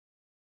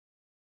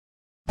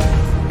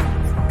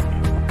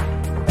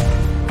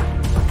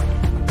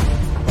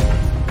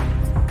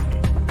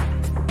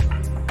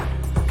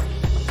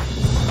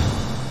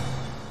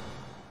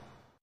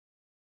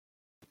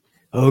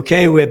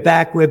Okay, we're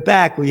back.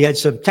 We had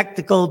some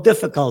technical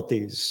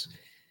difficulties.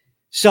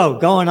 So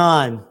going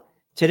on.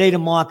 Today, the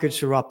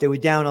markets are up. They were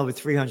down over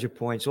 300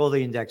 points. All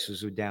the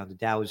indexes were down. The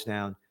Dow was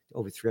down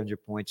over 300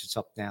 points. It's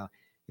up now,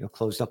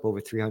 closed up over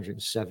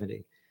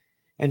 370.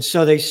 And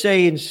so they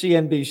say in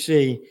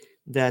CNBC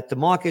that the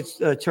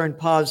markets turned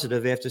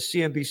positive after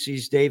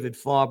CNBC's David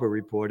Farber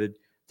reported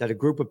that a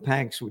group of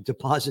banks would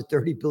deposit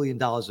 $30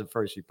 billion in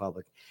First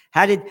Republic.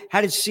 How did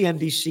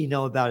CNBC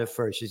know about it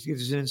first?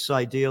 There's an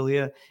inside deal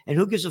here. And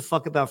who gives a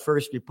fuck about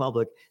First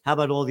Republic? How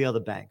about all the other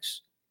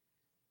banks?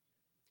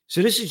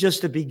 So this is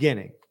just the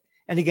beginning.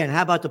 And again,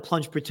 how about the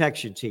plunge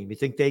protection team? You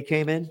think they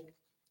came in?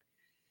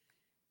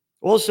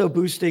 Also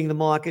boosting the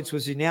markets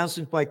was the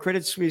announcement by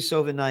Credit Suisse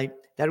overnight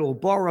that it will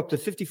borrow up to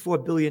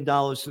 $54 billion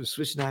from the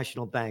Swiss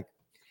National Bank.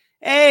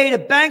 Hey, the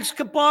banks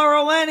could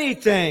borrow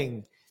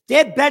anything.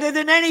 They're better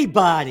than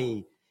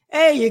anybody.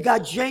 Hey, you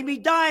got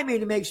Jamie Dimon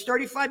who makes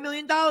 $35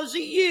 million a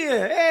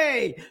year.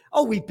 Hey,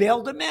 we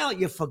bailed him out.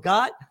 You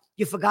forgot?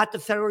 You forgot the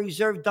Federal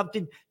Reserve dumped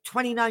in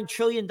 $29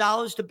 trillion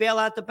to bail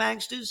out the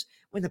banksters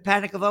when the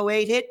Panic of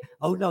 08 hit?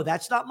 Oh, no,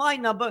 that's not my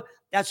number.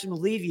 That's from the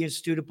Levy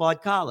Institute at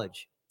Bard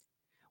College.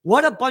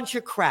 What a bunch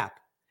of crap.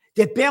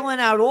 They're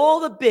bailing out all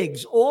the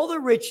bigs, all the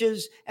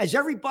riches, as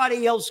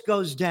everybody else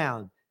goes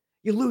down.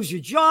 You lose your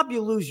job,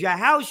 you lose your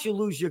house, you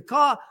lose your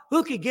car.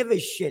 Who could give a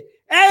shit?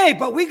 Hey,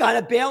 but we got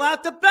to bail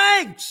out the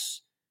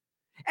banks.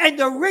 And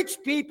the rich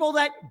people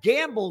that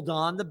gambled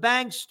on the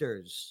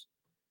banksters.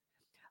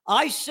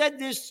 I said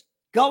this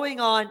going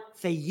on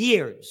for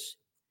years.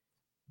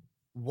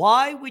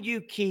 Why would you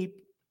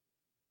keep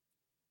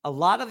a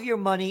lot of your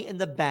money in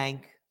the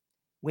bank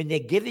when they're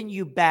giving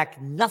you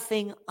back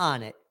nothing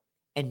on it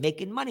and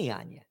making money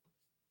on you?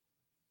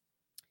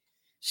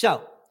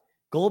 So,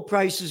 gold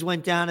prices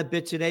went down a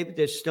bit today, but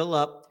they're still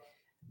up.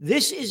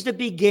 This is the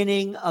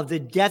beginning of the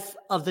death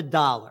of the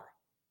dollar.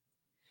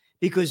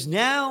 Because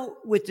now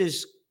with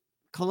this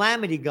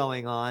calamity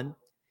going on,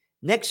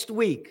 next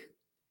week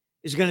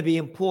is going to be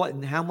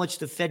important how much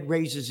the Fed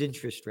raises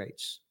interest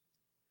rates.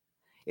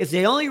 If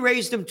they only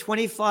raise them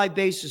 25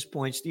 basis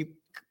points, the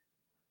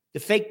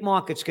fake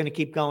market's going to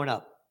keep going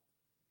up.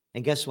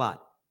 And guess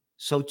what?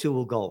 So too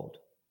will gold.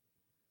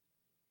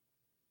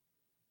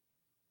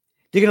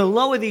 They're going to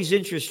lower these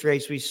interest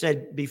rates, we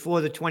said, before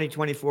the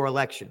 2024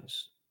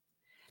 elections.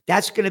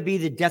 That's going to be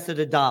the death of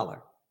the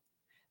dollar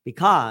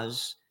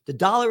because the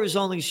dollar is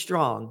only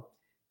strong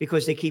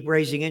because they keep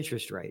raising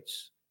interest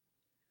rates.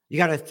 You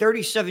got a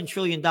 $37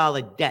 trillion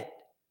debt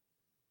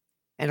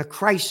and a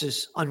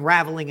crisis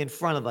unraveling in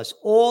front of us,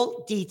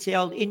 all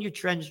detailed in your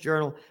Trends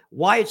Journal,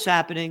 why it's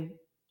happening,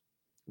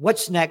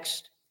 what's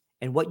next,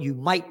 and what you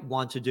might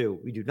want to do.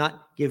 We do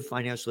not give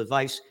financial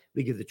advice.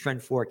 We give the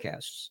trend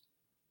forecasts.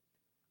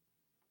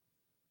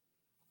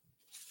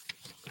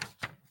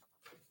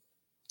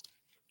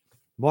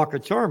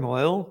 Market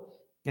turmoil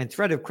and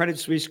threat of Credit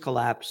Suisse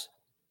collapse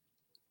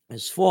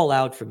as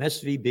fallout from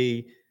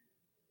SVB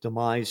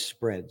demise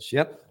spreads.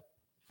 Yep.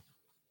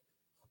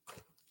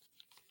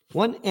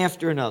 One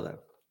after another.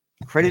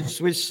 Credit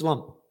Suisse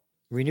slump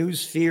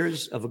renews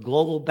fears of a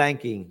global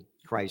banking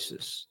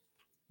crisis.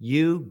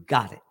 You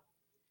got it.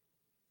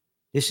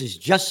 This is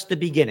just the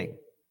beginning.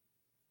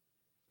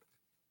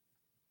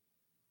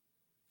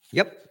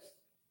 Yep.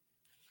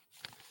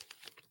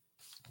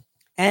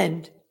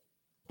 And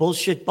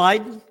bullshit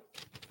Biden.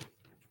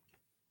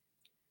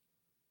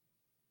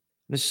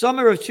 The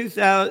summer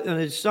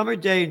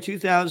day in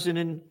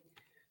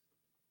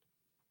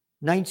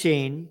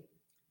 2019,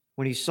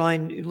 when he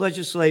signed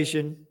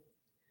legislation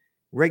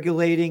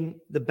regulating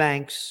the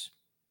banks.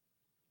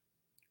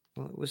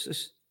 Well, was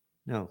this?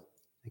 No,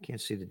 I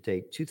can't see the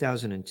date.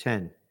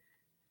 2010.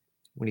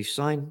 When he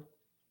signed.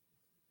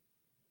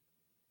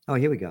 Oh,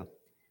 here we go.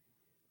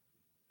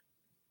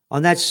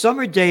 On that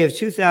summer day of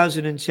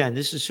 2010,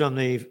 this is from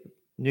the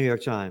New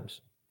York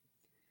Times,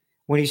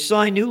 when he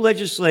signed new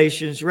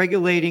legislations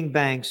regulating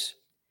banks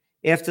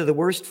after the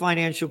worst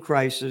financial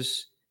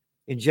crisis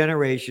in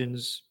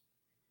generations,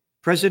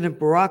 President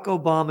Barack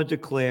Obama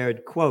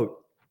declared,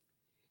 quote,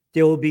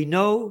 there will be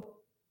no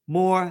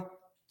more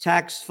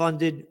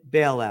tax-funded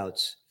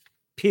bailouts,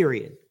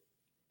 period.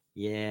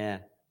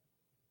 Yeah.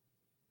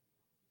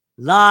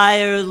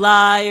 Liar,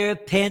 liar,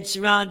 pants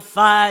are on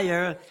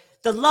fire.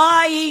 The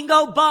lying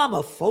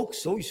Obama,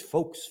 folks, always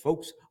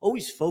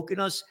folk in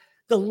us.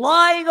 The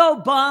lying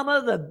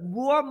Obama, the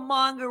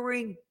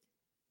warmongering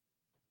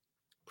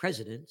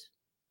president,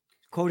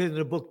 quoted in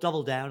the book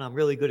Double Down, I'm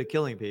really good at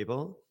killing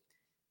people,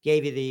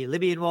 gave you the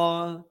Libyan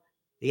war,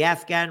 the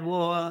Afghan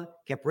war,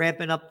 kept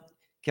ramping up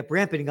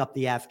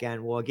the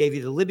Afghan war, gave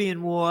you the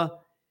Libyan war,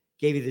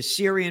 gave you the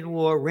Syrian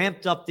war,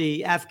 ramped up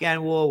the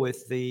Afghan war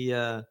with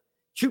the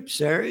troop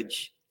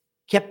surge,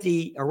 kept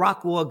the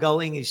Iraq war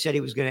going. He said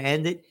he was going to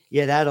end it.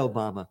 Yeah, that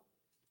Obama.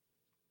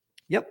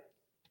 Yep.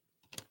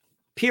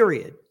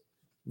 Period.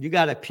 You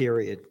got a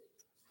period.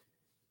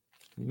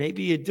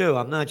 Maybe you do.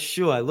 I'm not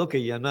sure. I look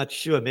at you. I'm not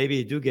sure. Maybe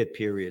you do get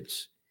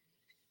periods.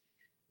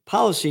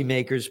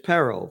 Policymakers'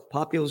 peril.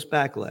 Populist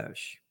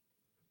backlash.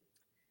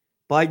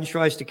 Biden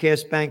tries to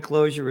cast bank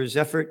closure as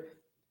effort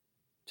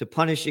to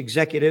punish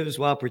executives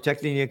while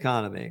protecting the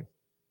economy.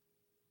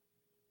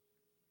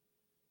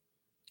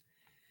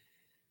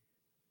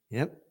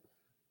 Yep.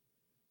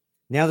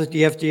 Now that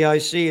the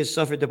FDIC has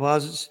suffered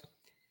deposits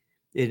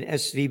in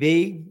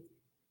SVB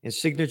and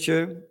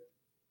Signature,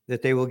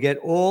 that they will get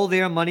all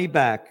their money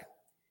back,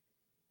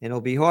 and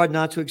it'll be hard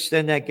not to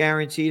extend that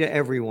guarantee to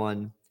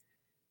everyone.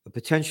 A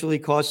potentially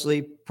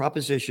costly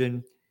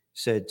proposition,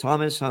 said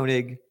Thomas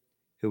Hoenig,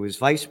 who was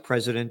vice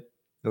chairman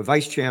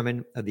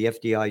of the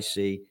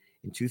FDIC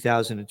in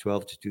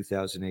 2012 to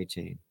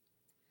 2018.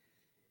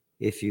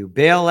 If you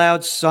bail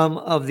out some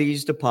of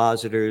these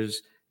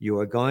depositors, you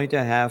are going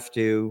to have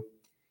to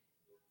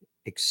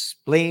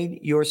explain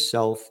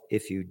yourself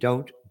if you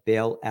don't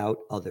bail out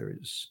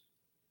others.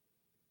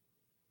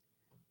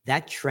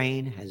 That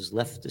train has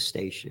left the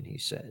station, he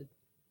said.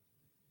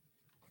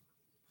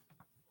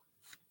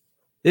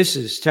 This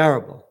is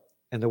terrible,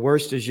 and the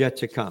worst is yet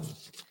to come.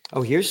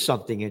 Oh, here's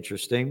something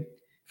interesting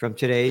from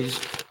today's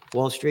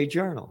Wall Street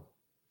Journal.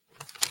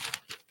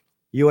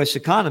 U.S.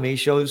 economy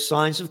shows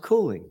signs of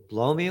cooling.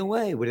 Blow me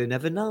away. Would have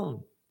never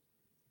known.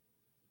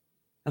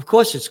 Of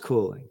course it's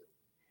cooling.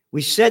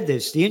 We said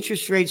this. The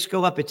interest rates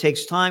go up. It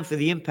takes time for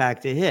the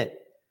impact to hit.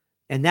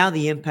 And now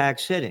the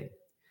impact's hitting.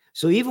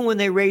 So even when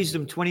they raise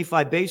them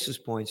 25 basis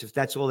points, if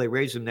that's all they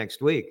raise them next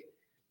week,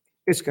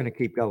 it's going to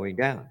keep going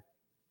down.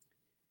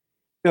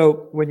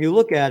 So when you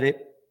look at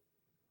it,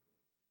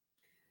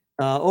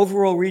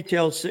 overall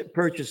retail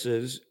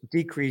purchases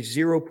decreased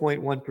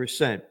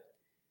 0.1%.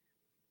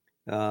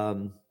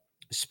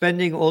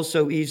 Spending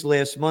also eased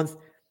last month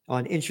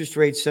on interest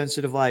rate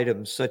sensitive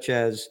items such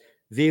as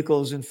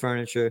vehicles and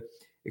furniture,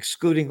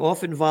 excluding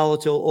often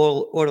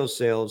volatile auto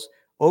sales.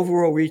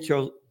 Overall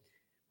retail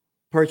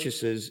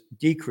purchases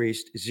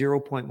decreased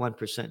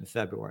 0.1% in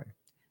February.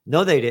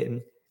 No, they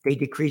didn't. They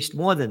decreased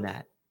more than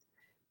that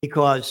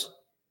because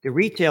the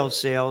retail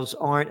sales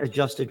aren't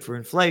adjusted for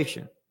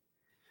inflation.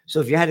 So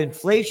if you had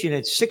inflation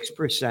at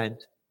 6%,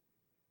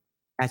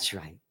 that's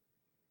right.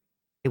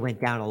 It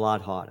went down a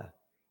lot harder,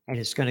 and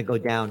it's going to go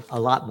down a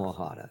lot more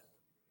harder.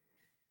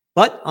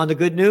 But on the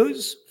good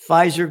news,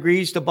 Pfizer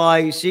agrees to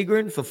buy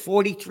Seegren for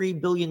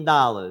 $43 billion,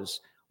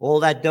 all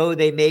that dough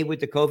they made with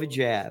the COVID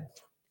jab.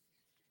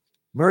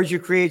 Merger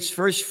creates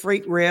first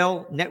freight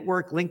rail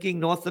network linking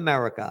North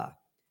America.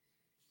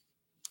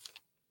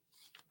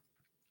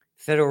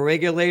 Federal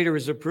regulator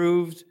has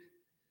approved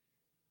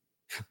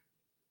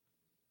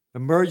a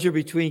merger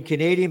between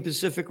Canadian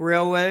Pacific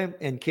Railway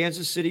and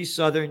Kansas City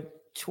Southern,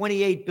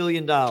 $28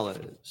 billion.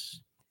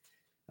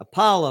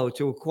 Apollo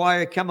to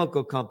acquire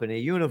chemical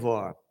company,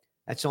 Univar.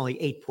 That's only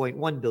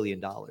 $8.1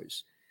 billion.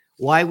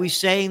 Why are we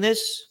saying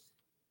this?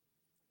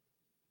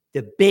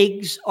 The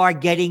bigs are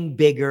getting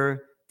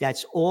bigger.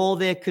 That's all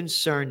they're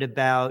concerned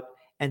about,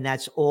 and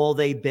that's all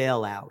they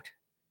bail out.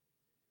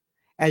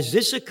 As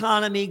this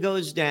economy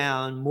goes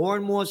down, more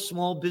and more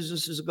small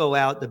businesses go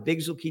out. The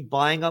bigs will keep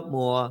buying up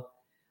more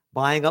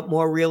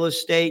real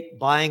estate,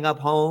 buying up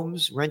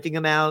homes, renting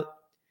them out.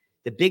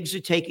 The bigs are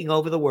taking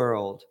over the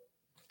world.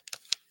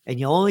 And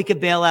you only can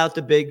bail out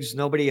the bigs,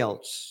 nobody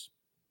else.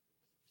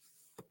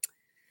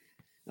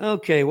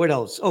 Okay, what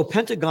else? Oh,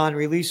 Pentagon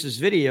releases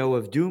video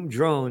of doomed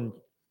drone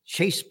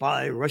chased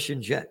by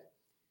Russian jet.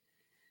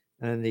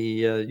 And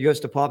the U.S.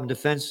 Department of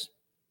Defense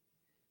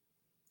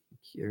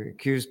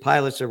accused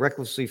pilots of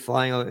recklessly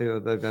flying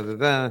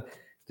over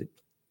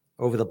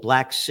the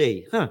Black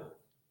Sea. Huh.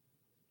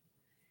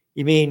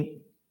 You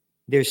mean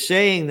they're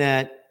saying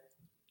that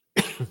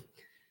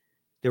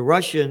the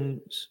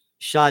Russians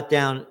shot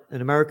down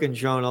an American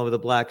drone over the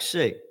Black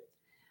Sea.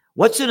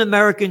 What's an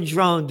American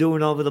drone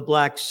doing over the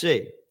Black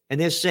Sea? And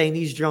they're saying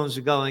these drones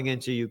are going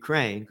into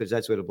Ukraine because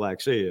that's where the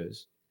Black Sea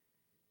is.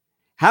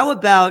 How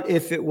about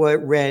if it were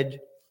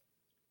read,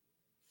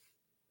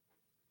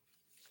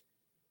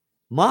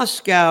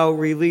 Moscow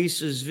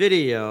releases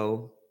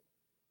video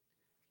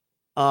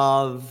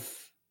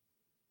of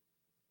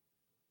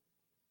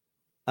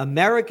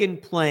American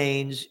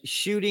planes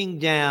shooting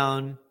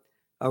down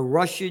a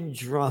Russian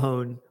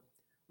drone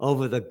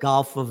over the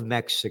Gulf of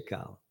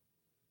Mexico.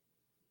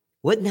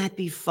 Wouldn't that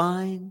be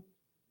fine?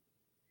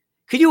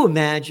 Could you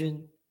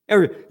imagine?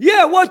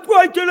 Yeah, what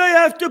right do they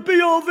have to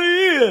be over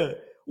here?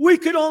 We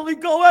can only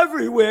go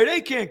everywhere.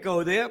 They can't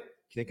go there.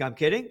 You think I'm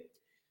kidding?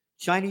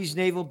 Chinese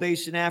naval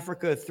base in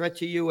Africa, a threat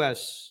to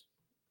U.S.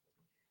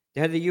 The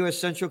head of the U.S.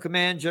 Central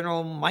Command,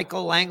 General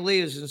Michael Langley,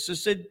 has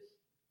insisted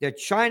that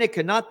China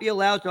cannot be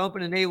allowed to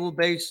open a naval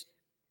base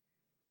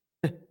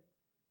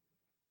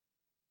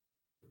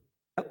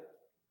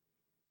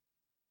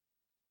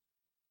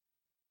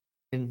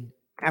in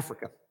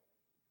Africa.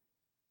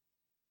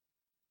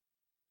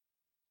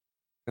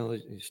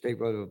 State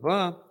blah, blah,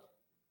 blah.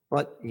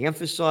 But he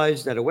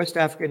emphasized that a West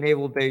African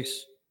naval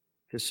base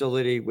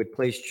facility would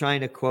place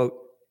China, quote,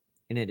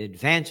 in an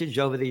advantage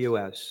over the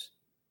U.S.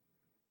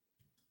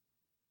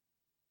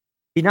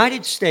 The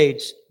United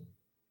States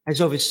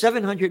has over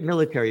 700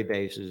 military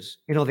bases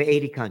in over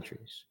 80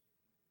 countries.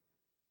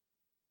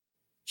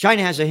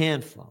 China has a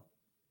handful.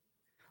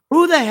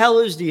 Who the hell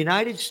is the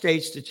United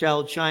States to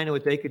tell China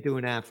what they could do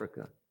in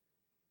Africa?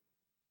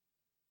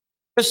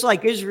 Just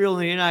like Israel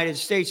and the United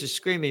States are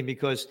screaming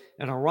because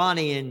an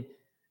Iranian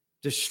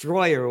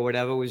destroyer or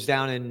whatever was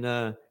down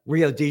in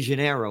Rio de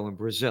Janeiro in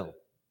Brazil.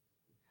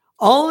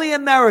 Only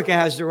America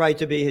has the right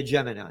to be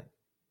hegemony.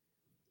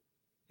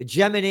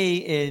 Hegemony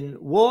in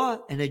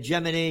war and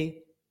hegemony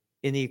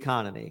in the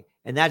economy.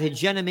 And that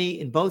hegemony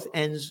in both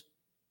ends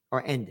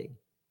are ending.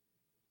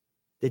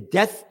 The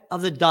death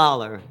of the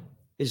dollar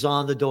is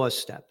on the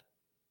doorstep.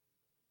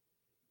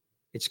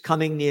 It's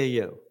coming near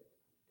you.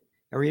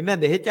 And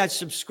remember, hit that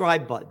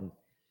subscribe button.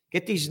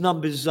 Get these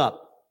numbers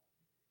up.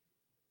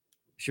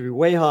 Should be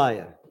way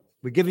higher.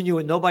 We're giving you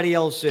what nobody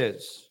else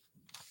is.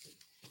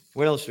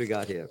 What else we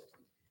got here?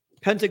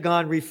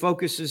 Pentagon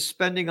refocuses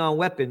spending on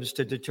weapons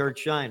to deter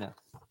China.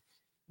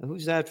 Now,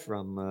 who's that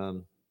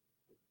from?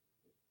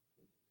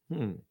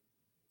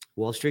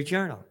 Wall Street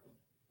Journal.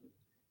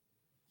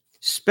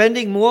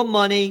 Spending more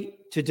money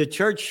to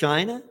deter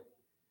China?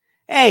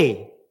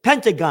 Hey,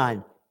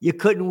 Pentagon, you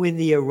couldn't win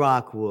the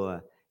Iraq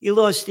War. You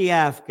lost the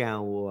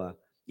Afghan War.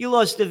 You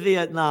lost the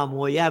Vietnam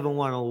War. You haven't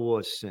won a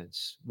war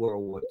since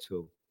World War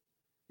II.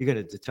 You're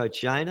going to deter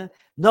China?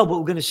 No, but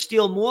we're going to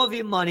steal more of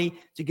your money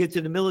to give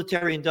to the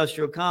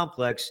military-industrial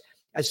complex,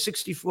 as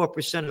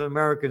 64% of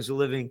Americans are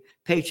living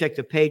paycheck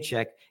to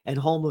paycheck and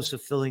homeless are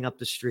filling up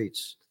the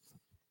streets.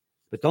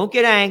 But don't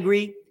get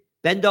angry.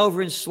 Bend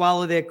over and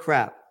swallow their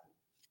crap.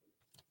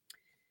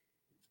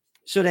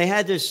 So they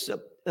had this,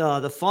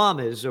 the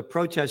farmers are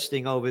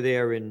protesting over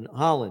there in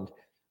Holland.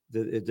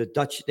 The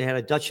Dutch, they had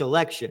a Dutch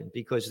election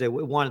because they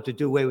wanted to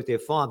do away with their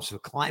farms for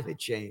climate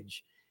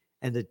change.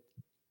 And the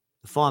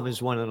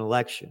farmers won an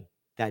election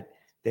that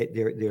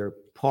their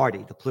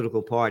party, the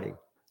political party,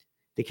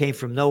 they came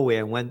from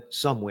nowhere and went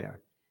somewhere.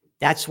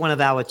 That's one of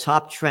our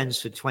top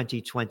trends for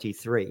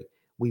 2023.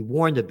 We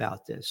warned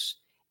about this.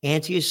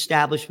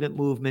 Anti-establishment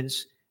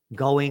movements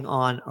going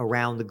on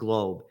around the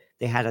globe.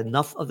 They had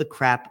enough of the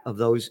crap of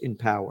those in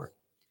power.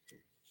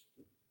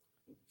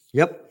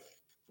 Yep.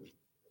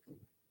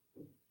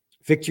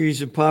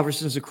 Victories and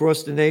impoverishments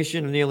across the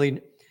nation,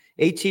 nearly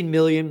 18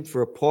 million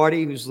for a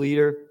party whose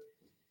leader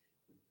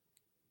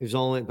is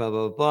only blah,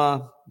 blah,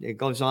 blah. It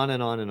goes on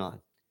and on and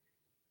on.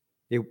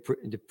 They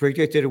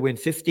projected to win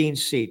 15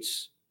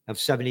 seats of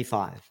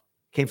 75.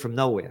 Came from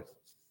nowhere.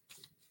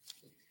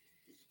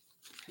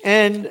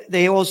 And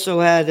they also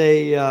had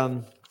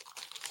in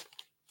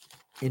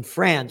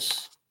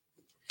France,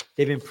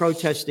 they've been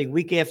protesting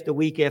week after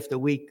week after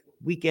week,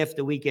 week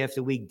after week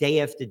after week, day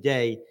after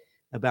day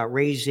about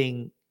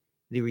raising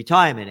the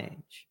retirement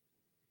age.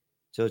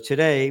 So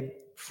today,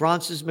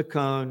 Francis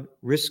Macron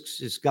risks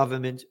his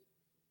government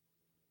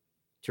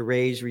to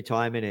raise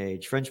retirement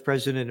age. French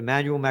President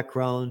Emmanuel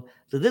Macron,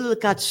 the little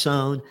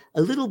garçon,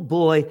 a little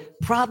boy,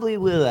 probably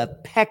with a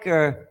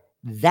pecker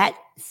that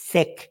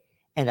thick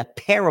and a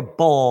pair of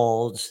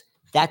balls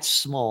that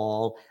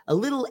small, a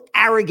little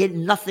arrogant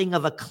nothing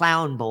of a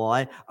clown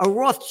boy, a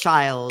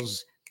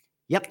Rothschild's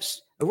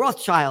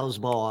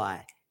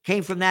boy,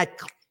 came from that,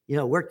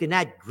 worked in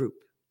that group.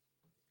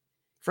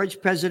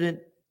 French President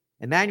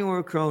Emmanuel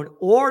Macron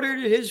ordered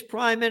his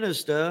prime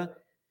minister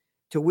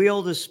to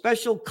wield a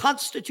special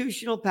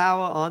constitutional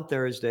power on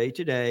Thursday,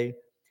 today,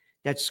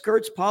 that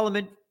skirts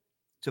Parliament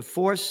to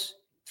force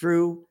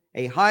through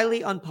a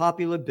highly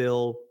unpopular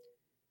bill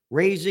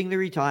raising the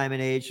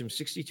retirement age from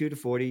 62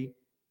 to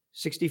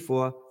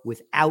 64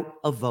 without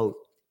a vote.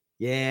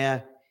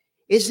 Yeah.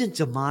 Isn't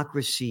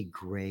democracy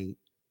great?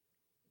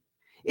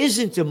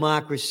 Isn't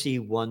democracy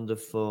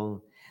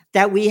wonderful?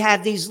 That we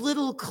have these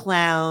little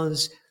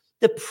clowns,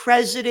 the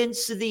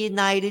presidents of the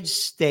United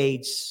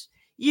States,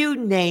 you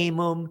name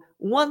them,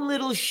 one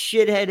little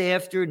shithead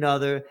after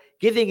another,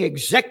 giving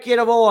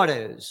executive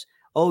orders.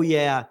 Oh,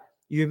 yeah.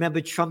 You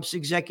remember Trump's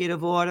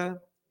executive order?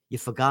 You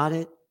forgot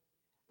it?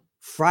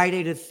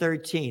 Friday the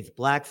 13th,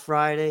 Black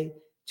Friday,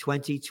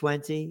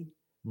 2020,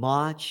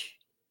 March.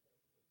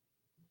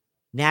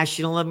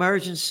 National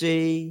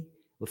emergency.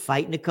 We're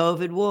fighting the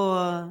COVID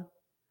war.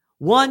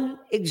 One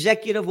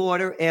executive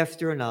order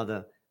after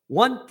another.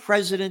 One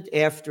president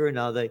after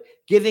another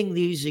giving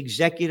these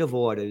executive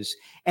orders.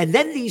 And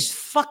then these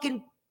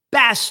fucking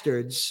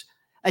bastards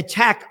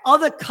attack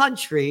other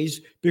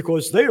countries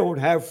because they don't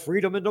have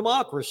freedom and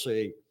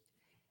democracy.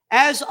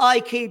 As I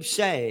keep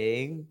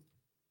saying,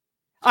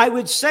 I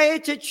would say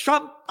it to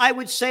Trump. I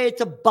would say it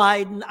to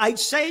Biden. I'd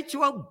say it to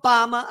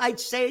Obama. I'd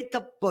say it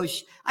to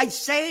Bush. I'd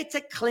say it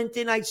to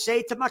Clinton. I'd say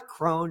it to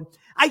Macron.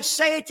 I'd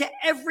say it to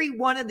every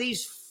one of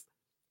these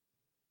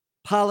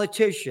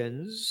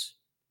politicians,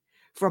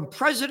 from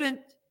president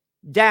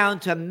down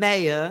to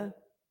mayor.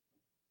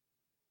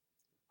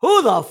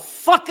 Who the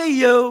fuck are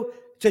you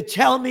to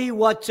tell me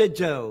what to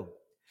do?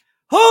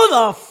 Who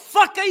the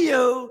fuck are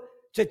you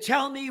to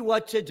tell me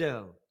what to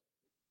do?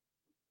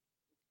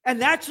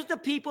 And that's what the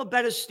people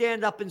better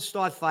stand up and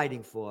start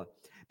fighting for,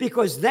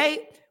 because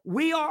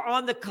we are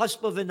on the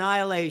cusp of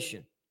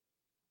annihilation.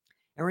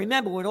 And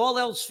remember, when all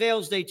else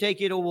fails, they take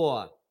you to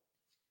war.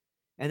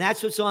 And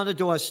that's what's on the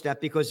doorstep,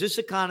 because this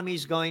economy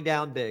is going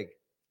down big.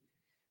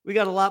 We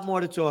got a lot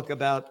more to talk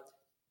about.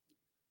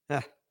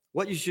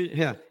 What you should,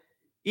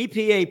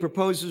 EPA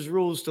proposes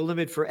rules to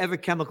limit forever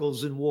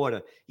chemicals in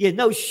water. Yeah,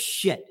 no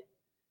shit.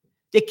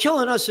 They're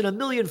killing us in a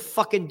million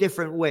fucking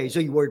different ways.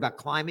 Are you worried about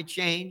climate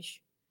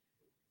change?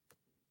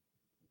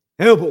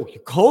 Oh,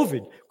 but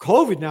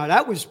COVID, now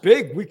that was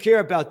big. We care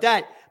about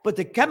that. But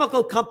the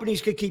chemical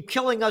companies could keep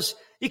killing us.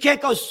 You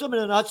can't go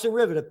swimming in the Hudson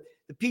River.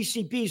 The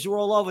PCBs are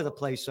all over the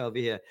place over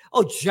here.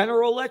 Oh,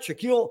 General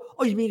Electric. You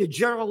mean a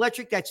General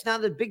Electric that's now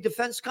the big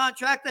defense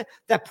contractor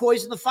that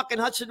poisoned the fucking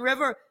Hudson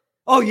River?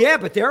 Oh, yeah,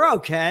 but they're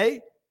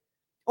okay.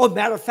 Oh,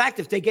 matter of fact,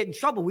 if they get in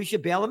trouble, we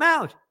should bail them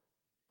out.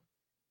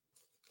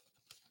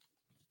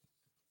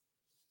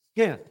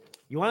 Yeah.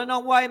 You want to know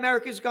why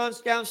America's gone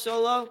down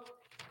so low?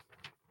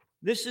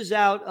 This is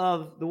out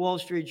of the Wall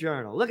Street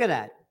Journal. Look at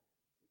that.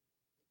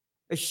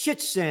 A shit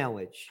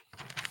sandwich.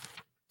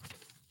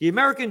 The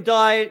American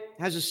diet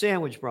has a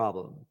sandwich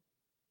problem.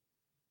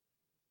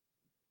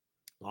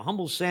 A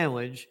humble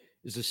sandwich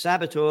is the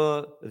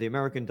saboteur of the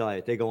American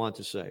diet, they go on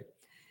to say.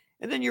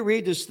 And then you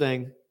read this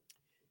thing.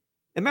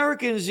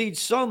 Americans eat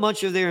so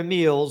much of their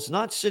meals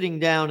not sitting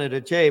down at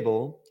a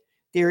table.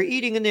 They're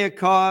eating in their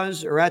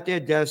cars or at their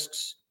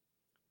desks.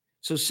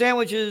 So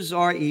sandwiches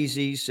are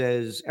easy,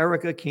 says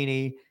Erica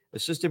Keeney,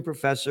 assistant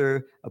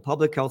professor of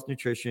public health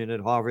nutrition at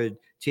Harvard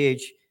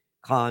T.H.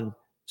 Chan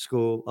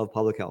School of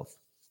Public Health.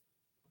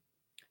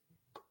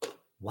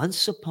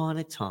 Once upon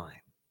a time,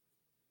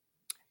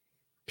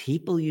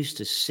 people used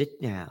to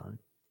sit down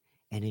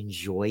and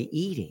enjoy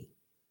eating.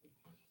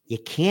 You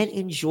can't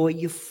enjoy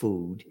your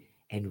food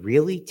and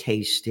really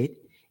taste it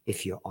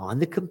if you're on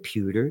the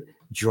computer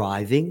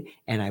driving,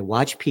 and I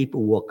watch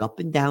people walk up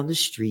and down the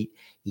street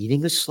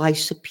eating a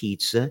slice of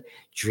pizza,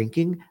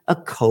 drinking a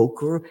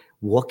Coke, or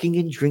walking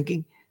and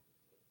drinking.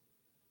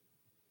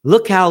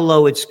 Look how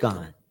low it's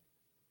gone.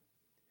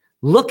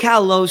 Look how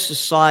low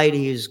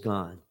society has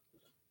gone.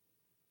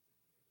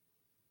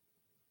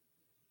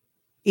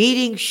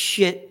 Eating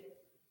shit,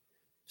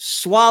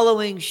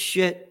 swallowing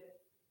shit,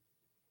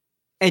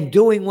 and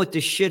doing what the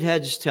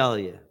shitheads tell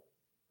you.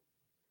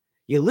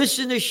 You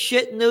listen to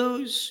shit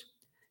news,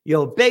 you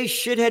obey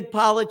shithead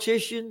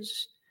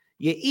politicians,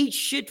 you eat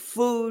shit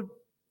food.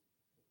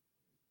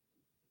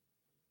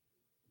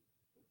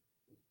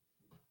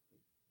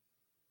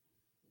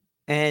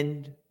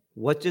 And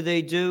what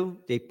do?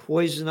 They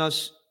poison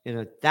us in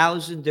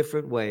 1,000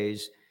 different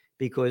ways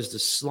because the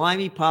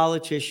slimy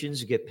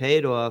politicians get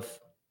paid off,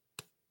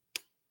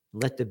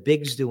 let the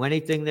bigs do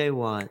anything they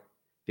want,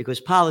 because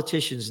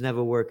politicians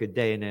never work a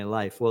day in their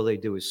life. All they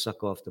do is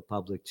suck off the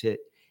public tit,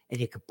 and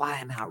you could buy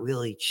them out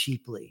really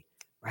cheaply.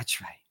 That's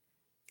right.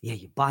 Yeah,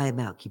 you buy them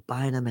out. Keep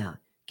buying them out.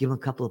 Give them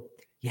a couple of,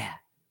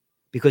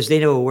 because they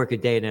never work a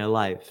day in their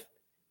life,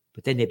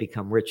 but then they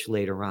become rich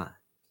later on.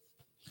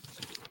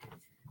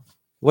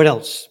 What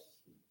else?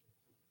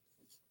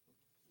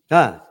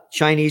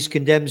 Chinese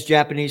condemns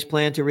Japanese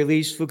plan to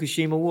release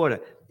Fukushima water.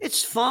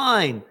 It's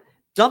fine.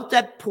 Dump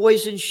that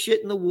poison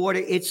shit in the water.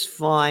 It's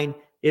fine.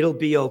 It'll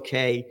be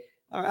okay.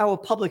 Our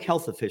public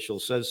health official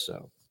says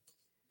so.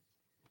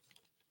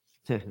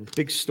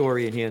 Big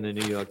story in here in the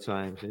New York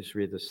Times. Let's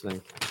read this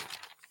thing.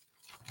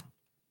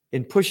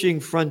 In pushing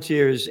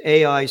frontiers,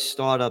 AI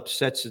startup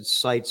sets its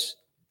sights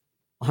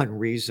on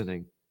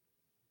reasoning.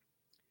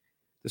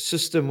 The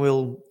system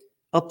will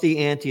up the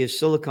ante as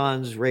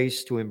Silicon's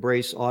race to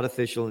embrace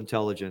artificial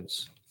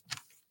intelligence.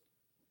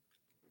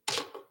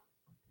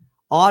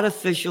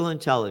 Artificial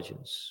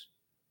intelligence.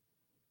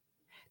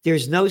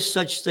 There's no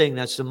such thing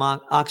that's an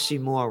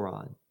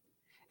oxymoron,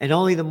 and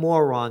only the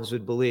morons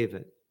would believe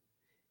it.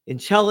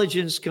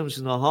 Intelligence comes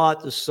from the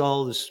heart, the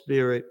soul, the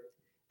spirit,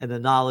 and the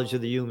knowledge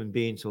of the human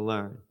being to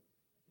learn.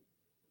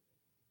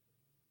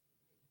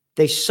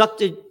 They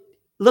sucked it.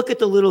 Look at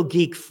the little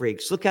geek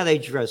freaks. Look how they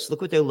dress.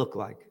 Look what they look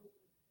like.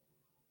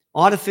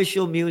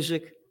 Artificial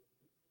music,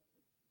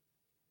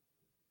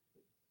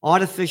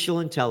 artificial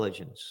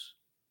intelligence.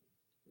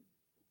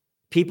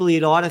 People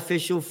eat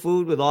artificial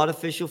food with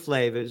artificial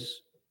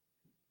flavors,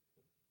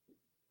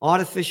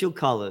 artificial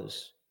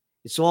colors.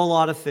 It's all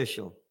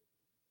artificial.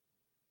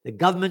 The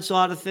government's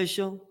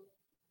artificial.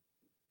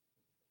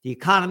 The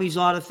economy's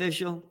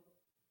artificial.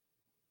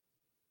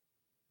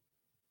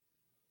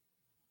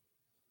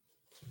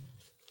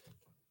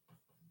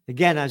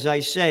 Again, as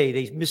I say,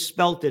 they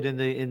misspelt it in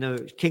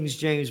the King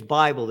James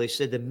Bible. They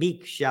said the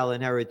meek shall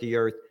inherit the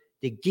earth.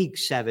 The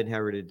geeks have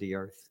inherited the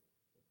earth.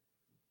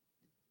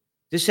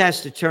 This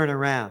has to turn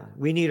around.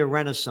 We need a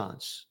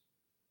renaissance.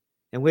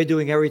 And we're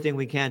doing everything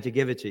we can to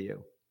give it to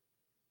you.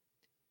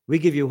 We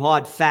give you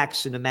hard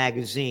facts in the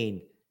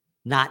magazine,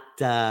 not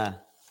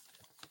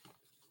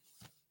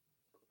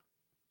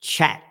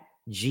Chat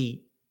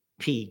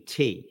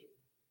GPT.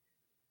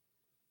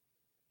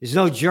 There's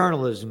no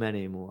journalism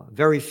anymore.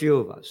 Very few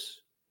of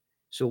us.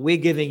 So we're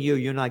giving you,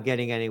 you're not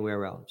getting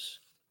anywhere else.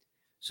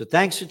 So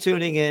thanks for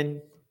tuning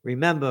in.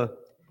 Remember,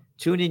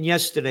 tune in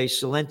yesterday,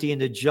 Celente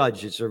and the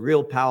Judge. It's a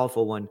real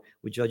powerful one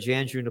with Judge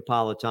Andrew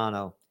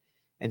Napolitano.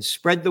 And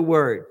spread the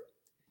word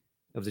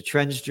of the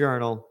Trends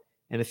Journal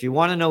And if you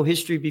want to know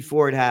history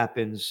before it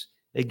happens,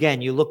 again,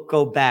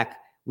 go back.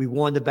 We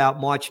warned about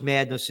March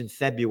Madness in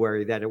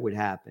February that it would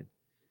happen.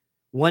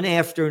 One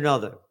after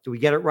another. Do we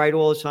get it right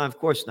all the time? Of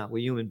course not. We're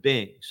human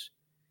beings.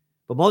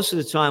 But most of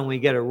the time when we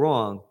get it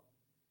wrong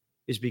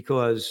is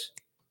because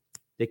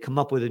they come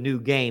up with a new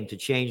game to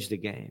change the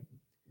game,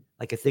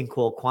 like a thing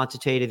called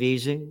quantitative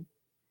easing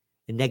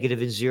and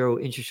negative and zero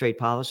interest rate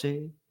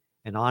policy,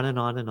 and on and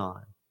on and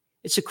on.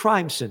 It's a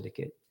crime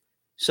syndicate.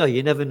 So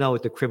you never know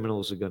what the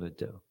criminals are going to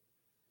do.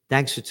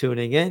 Thanks for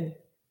tuning in,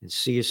 and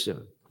see you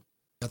soon.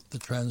 Get the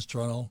Trends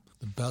Journal,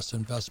 the best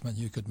investment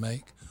you could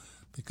make,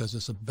 because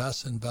it's the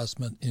best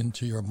investment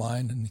into your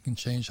mind, and it can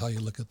change how you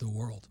look at the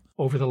world.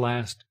 Over the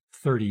last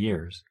 30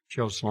 years,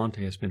 Gerald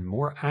Celente has been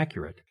more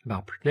accurate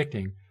about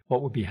predicting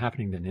what would be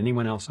happening than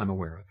anyone else I'm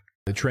aware of.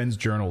 The Trends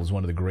Journal is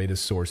one of the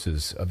greatest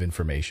sources of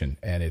information,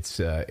 and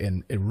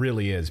and it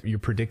really is. You're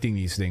predicting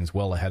these things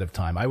well ahead of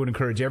time. I would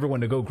encourage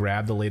everyone to go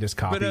grab the latest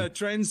copy. But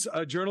Trends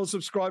Journal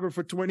subscriber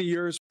for 20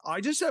 years.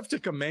 I just have to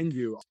commend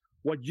you.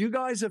 What you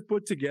guys have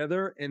put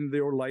together in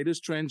your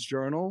latest Trends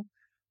Journal,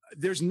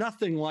 there's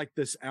nothing like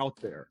this out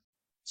there.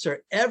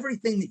 Sir,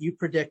 everything that you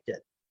predicted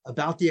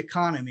about the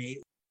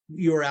economy,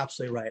 you were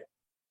absolutely right.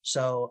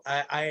 So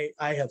I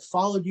have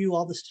followed you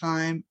all this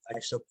time.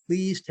 So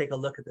please take a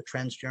look at the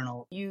Trends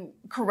Journal. You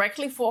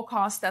correctly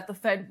forecast that the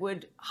Fed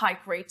would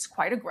hike rates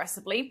quite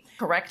aggressively,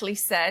 correctly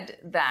said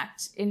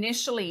that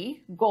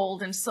initially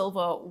gold and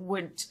silver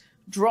would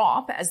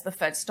drop as the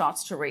Fed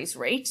starts to raise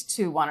rates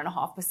to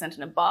 1.5%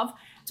 and above.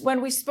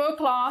 When we spoke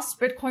last,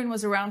 Bitcoin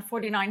was around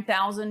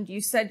 49,000. You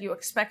said you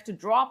expect to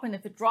drop, and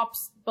if it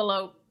drops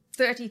below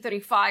 30,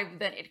 35,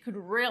 then it could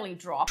really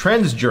drop.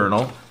 Trends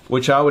Journal,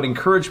 which I would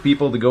encourage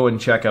people to go and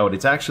check out.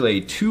 It's actually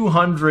a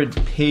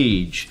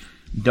 200-page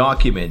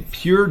document,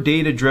 pure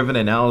data-driven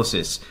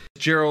analysis.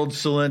 Gerald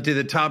Celente,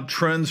 the top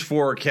trends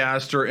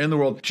forecaster in the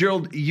world.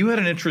 Gerald, you had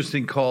an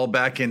interesting call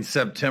back in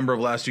September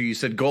of last year. You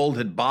said gold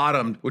had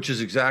bottomed, which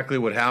is exactly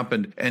what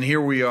happened. And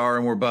here we are,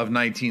 and we're above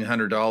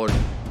 $1,900.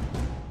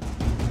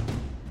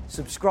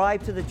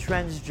 Subscribe to the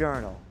Trends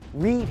Journal.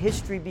 Read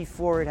history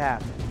before it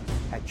happened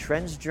at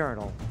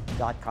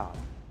trendsjournal.com.